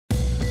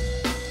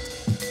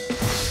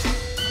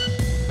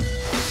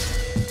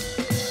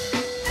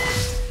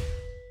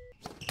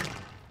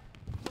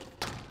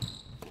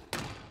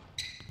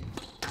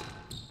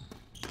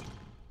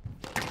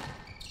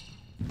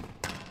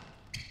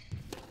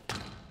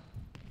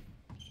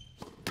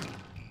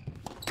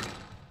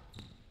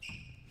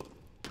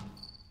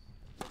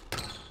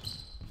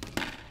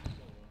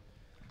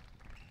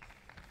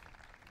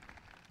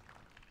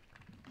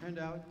And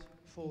out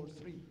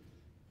 4-3.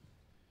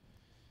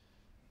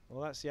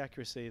 Well, that's the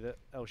accuracy that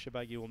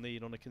ElShorbagy will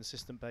need on a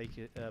consistent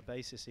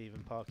basis, even,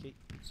 Parky.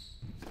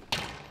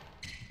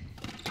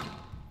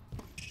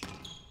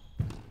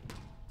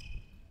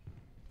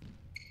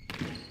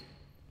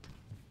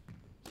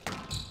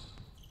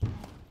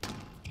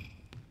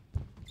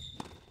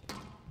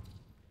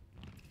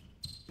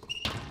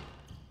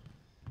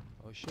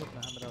 Well, should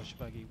Mohamed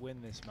ElShorbagy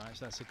win this match,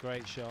 that's a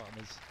great shot,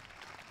 and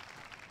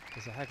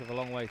there's a heck of a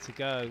long way to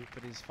go,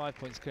 but he's 5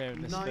 points clear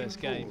in this first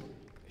game.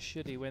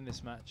 Should he win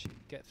this match,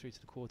 get through to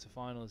the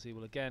quarterfinals, he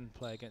will again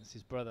play against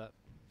his brother.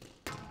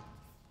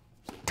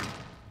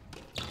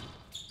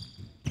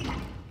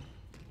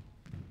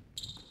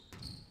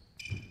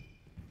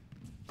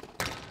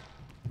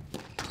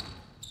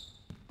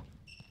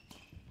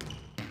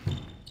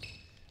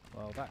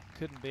 Well, that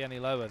couldn't be any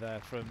lower there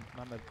from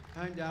Mohamed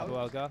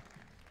Abouelghar.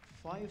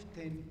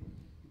 5-10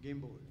 game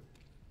ball.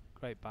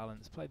 Great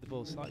balance, played the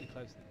ball slightly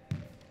closer.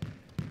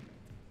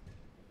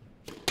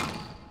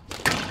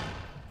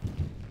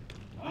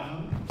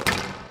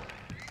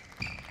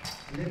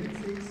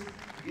 11-6,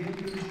 game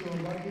to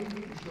ElShorbagy.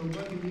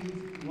 ElShorbagy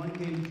leads 1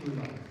 game to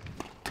love.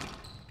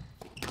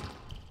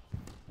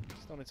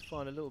 Starting to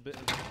find a little bit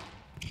of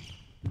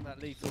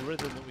that lethal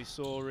rhythm that we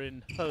saw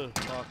in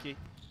Parky.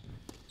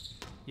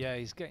 Yeah,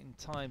 he's getting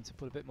time to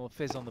put a bit more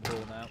fizz on the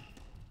ball now.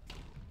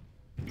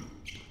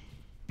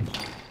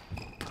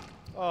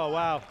 Oh,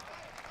 wow.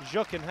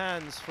 Joking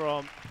hands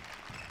from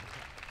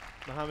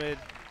Mohamed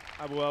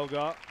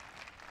Abouelghar.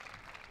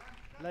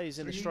 Lays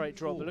in a straight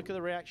drop, but look at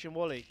the reaction,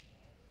 Wally.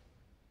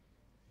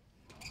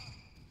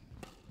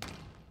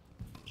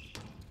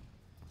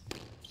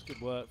 It's good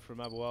work from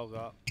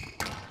Abouelghar.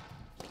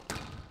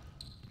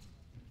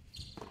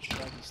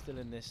 ElShorbagy's still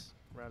in this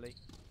rally.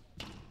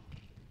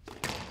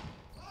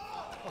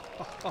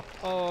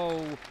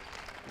 Oh,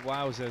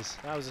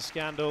 wowzers. That was a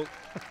scandal.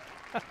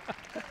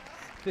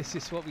 This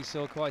is what we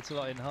saw quite a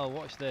lot in Hull.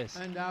 Watch this.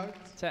 And out.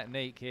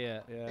 Technique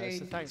here. Yeah,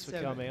 so thanks for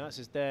coming. That's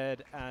as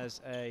dead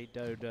as a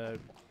dodo.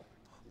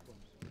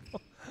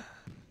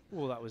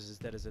 Oh, that was as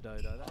dead as a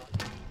dodo.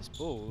 This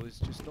ball is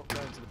just not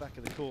going to the back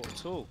of the court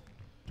at all.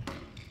 Oh,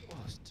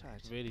 it's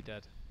tagged. Really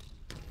dead.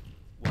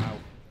 Wow.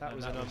 That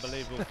was an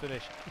unbelievable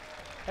finish.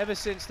 Ever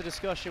since the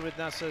discussion with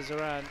Nasser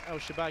Zaran,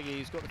 ElShorbagy,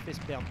 who's got the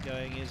fist bump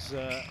going, is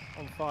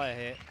on fire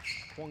here.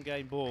 1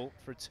 game ball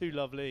for a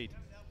 2-love lead.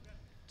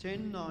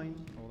 10-9.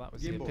 Well, that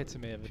was the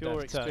epitome of a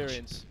pure deft touch.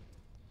 experience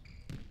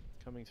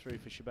coming through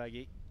for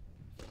ElShorbagy.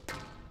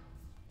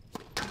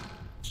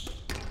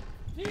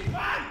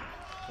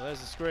 So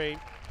there's the screen.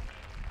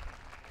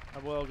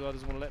 Abouelghar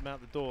doesn't want to let him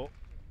out the door.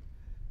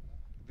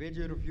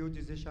 Vijay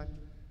refused the shot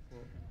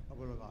for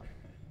Abouelghar.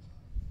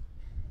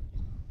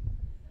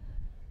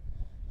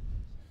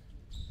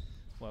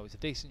 Well, it was a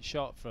decent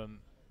shot from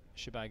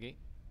ElShorbagy.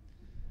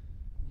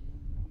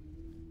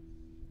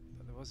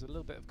 But there was a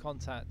little bit of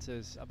contact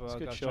as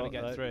Abouelghar trying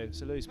to get through.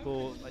 It's a loose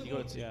ball, and you've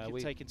got to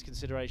take into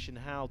consideration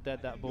how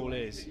dead that ball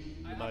is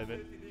at the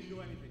moment.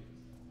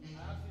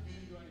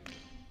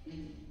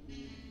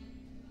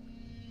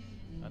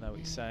 I know what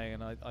he's saying,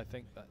 and I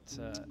think that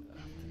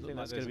I think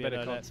that's going to be a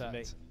no net for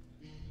me.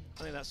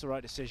 I think that's the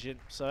right decision.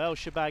 So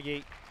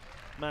ElShorbagy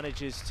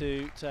manages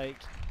to take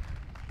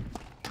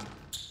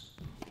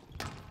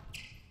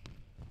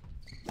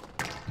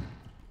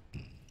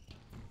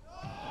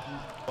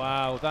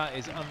wow, that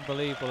is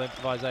unbelievable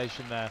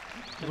improvisation there.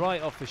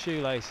 Right off the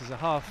shoelace is a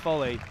half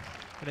volley,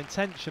 an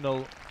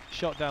intentional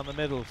shot down the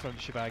middle from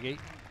ElShorbagy.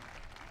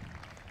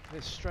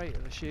 It's straight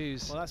at the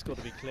shoes. Well, that's got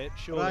to be clipped,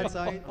 surely. Right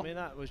side. I mean,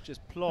 that was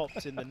just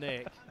plopped in the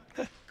nick.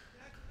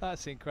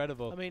 That's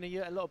incredible. I mean, you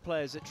get a lot of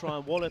players that try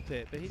and wallop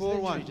it, but he's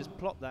literally just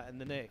plopped that in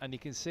the nick. And you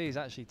can see he's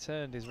actually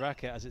turned his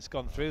racket as it's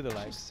gone through the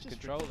legs to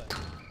control it.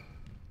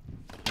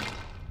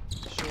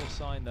 Sure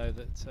sign, though,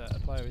 that a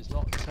player is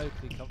not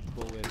totally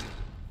comfortable with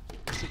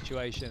the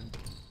situation.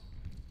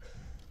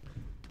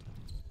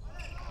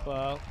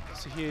 Well,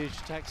 it's a huge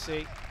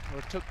taxi, or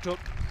a tuk-tuk.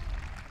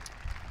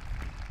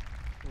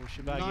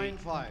 ElShorbagy.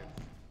 9-5.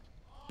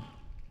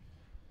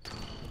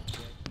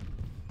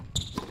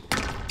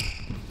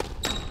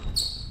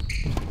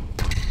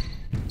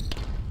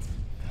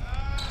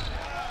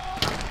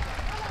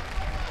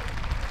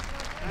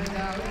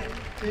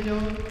 And now,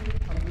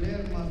 a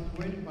player must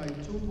win by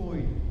 2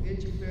 points.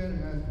 Each player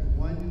has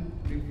 1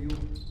 review. Do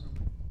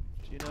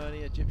you know any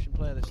Egyptian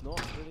player that's not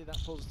really that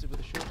positive with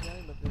a short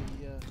game at the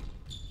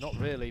not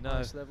really, no.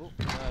 highest level?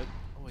 No.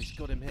 Oh, he's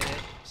got him here.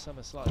 Some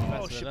are slightly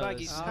better than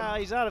others.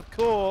 He's out of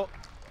court.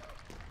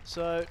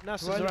 So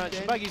Nasser Zaran,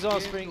 ElShorbagy's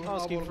asking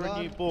for a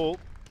new ball.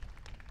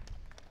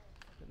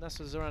 But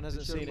Nasser Zaran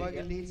hasn't seen it yet.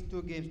 ElShorbagy needs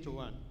 2 games to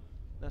 1.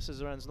 Nasser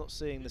Zaran's not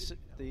seeing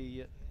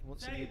the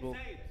wants a new ball.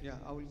 Yeah,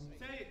 I will.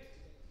 Say it.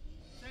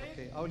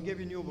 Okay, I will give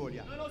you a new ball.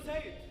 Yeah. No,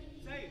 say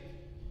it. Say it.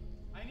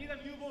 I need a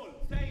new ball.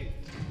 Say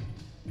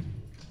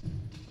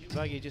it.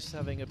 ElShorbagy just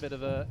having a bit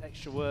of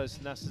extra words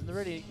to Nasser. They're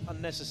really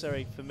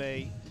unnecessary for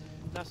me.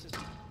 Nasser's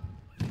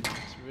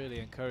it's really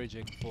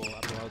encouraging for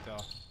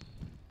Abouelghar.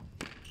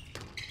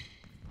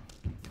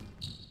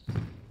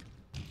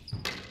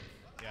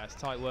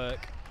 That's tight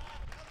work.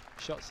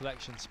 Shot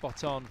selection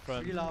spot on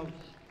from 3 love.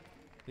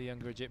 the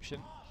younger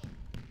Egyptian.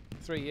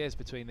 3 years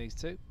between these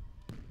two.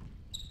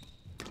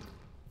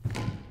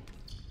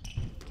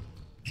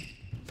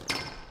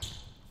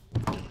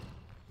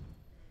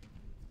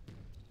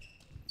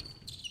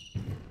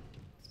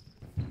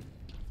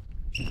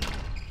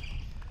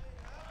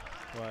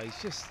 Well,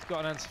 he's just got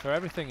an answer for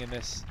everything in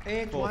this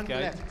 8-1 fourth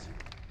game. left.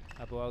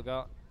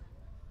 Abouelghar.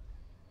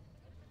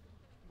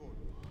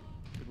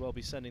 Could well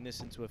be sending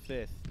this into a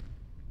fifth.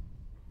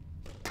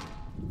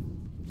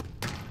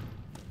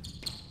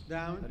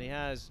 Down. And he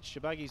has.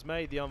 Shabagi's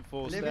made the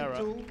unforced 11-2. error.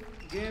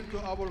 Game to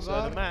Abouelghar.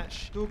 So the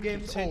match 2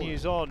 games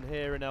continues on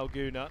here in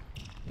Gouna.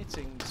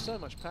 Hitting so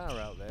much power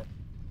out there.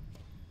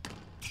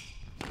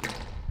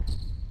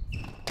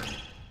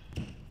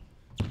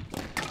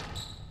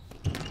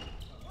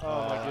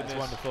 Oh my goodness.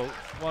 Wonderful,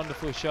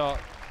 wonderful shot.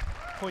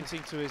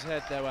 Pointing to his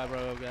head there,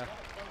 Abouelghar.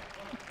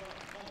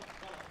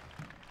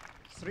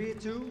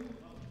 3-2.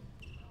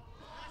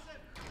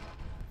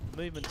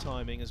 Movement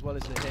timing as well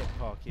as the hip,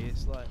 Parky.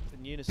 It's like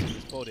in unison with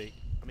his body.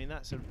 I mean,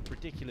 that's a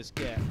ridiculous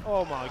get.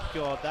 Oh my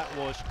God, that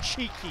was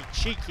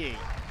cheeky.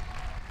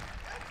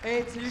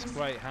 8-6.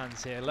 Great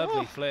hands here,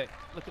 lovely flick.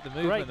 Look at the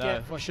movement Great though.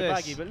 get from Watch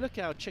Shabagi, this. but look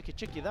how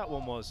chicky that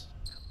one was.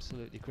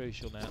 Absolutely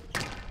crucial now.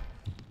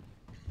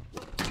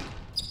 That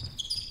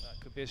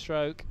could be a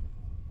stroke.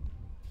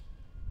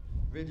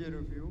 Video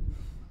review.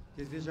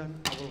 Decision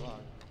Abouelghar.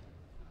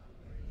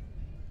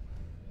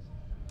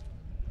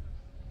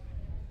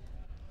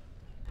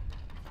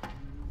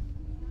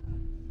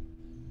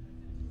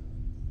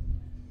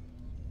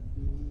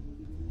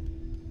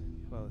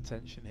 Well, the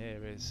tension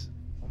here is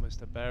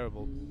almost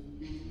unbearable.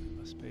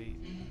 Must be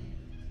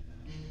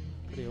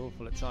pretty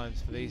awful at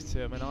times for these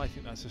two. I mean, I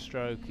think that's a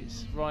stroke.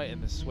 It's right in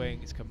the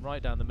swing. It's come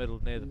right down the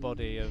middle near the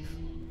body of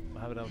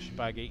Mohamed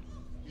ElShorbagy.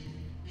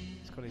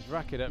 He's got his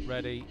racket up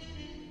ready.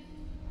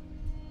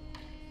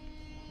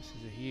 This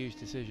is a huge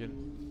decision.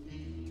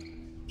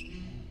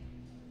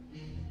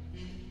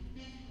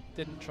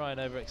 Didn't try and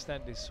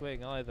overextend his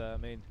swing either. I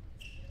mean,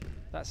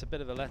 that's a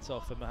bit of a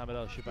let-off for Mohamed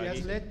ElShorbagy.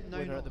 Yes, let 9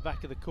 Winner at the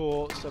back of the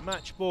court. So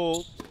match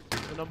ball,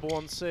 the number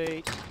 1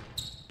 seed.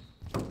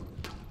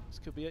 This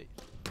could be it.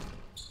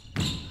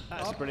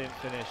 That's a brilliant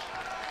finish.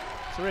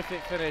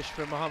 Terrific finish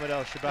from Mohamed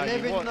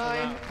ElShorbagy. What 11-9. amount of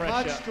Match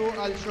pressure to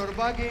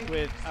ElShorbagy.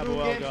 with 2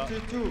 Abouelghar.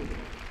 games to 2.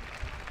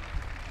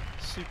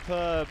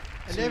 Superb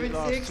 11-6,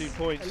 last 2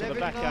 points on the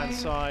backhand 11-9,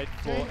 side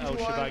for 10-1,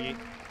 ElShorbagy.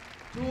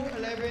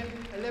 2-11,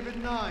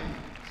 11-9.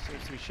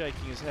 Seems to be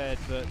shaking his head,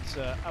 but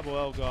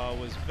Abouelghar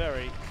was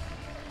very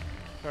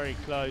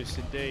close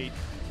indeed.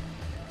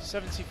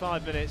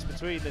 75 minutes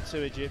between the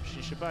two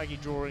Egyptians.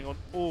 Shabagi drawing on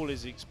all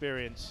his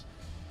experience.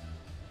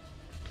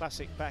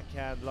 Classic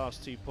backhand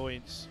last 2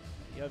 points.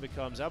 He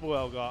overcomes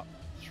Abouelghar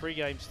 3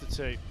 games to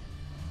 2.